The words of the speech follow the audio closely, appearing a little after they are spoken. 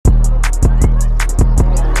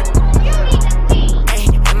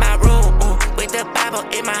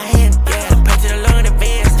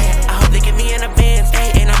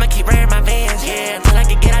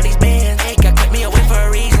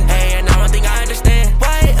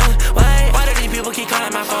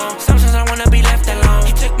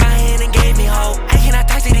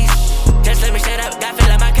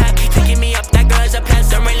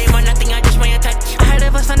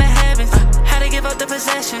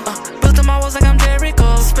Built up my walls like I'm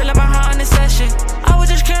Jericho, spilling my heart on this session. I was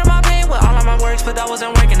just carrying my pain with all of my works, but that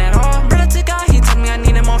wasn't working at all. Brother to God, he told me I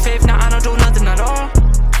needed more faith. Now I don't do nothing at all.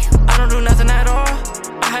 I don't do nothing at all.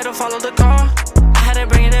 I had to follow the call. I had to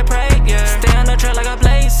bring it to prayer. Stay on the trail like a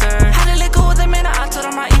blazer. Had to let go with the minute. I told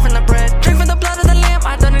him I eat from the bread. Drink from the blood of the lamb.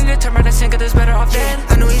 I don't need to turn back and sink, 'cause it's better off dead.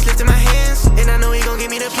 I know he's lifting my hands, and I know he gon' give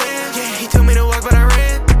me the plan. Yeah, he told me to walk, but I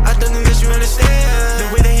ran. I don't think that you understand the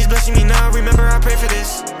way that he's blessing me now. Remember, I pray for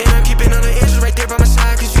this, and I'm keeping all the answers right there by my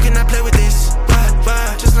side, 'cause you cannot play with this.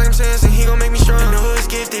 Why? Just like I'm saying, he gon' make me strong. I know his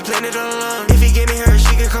gift, they planned it all along.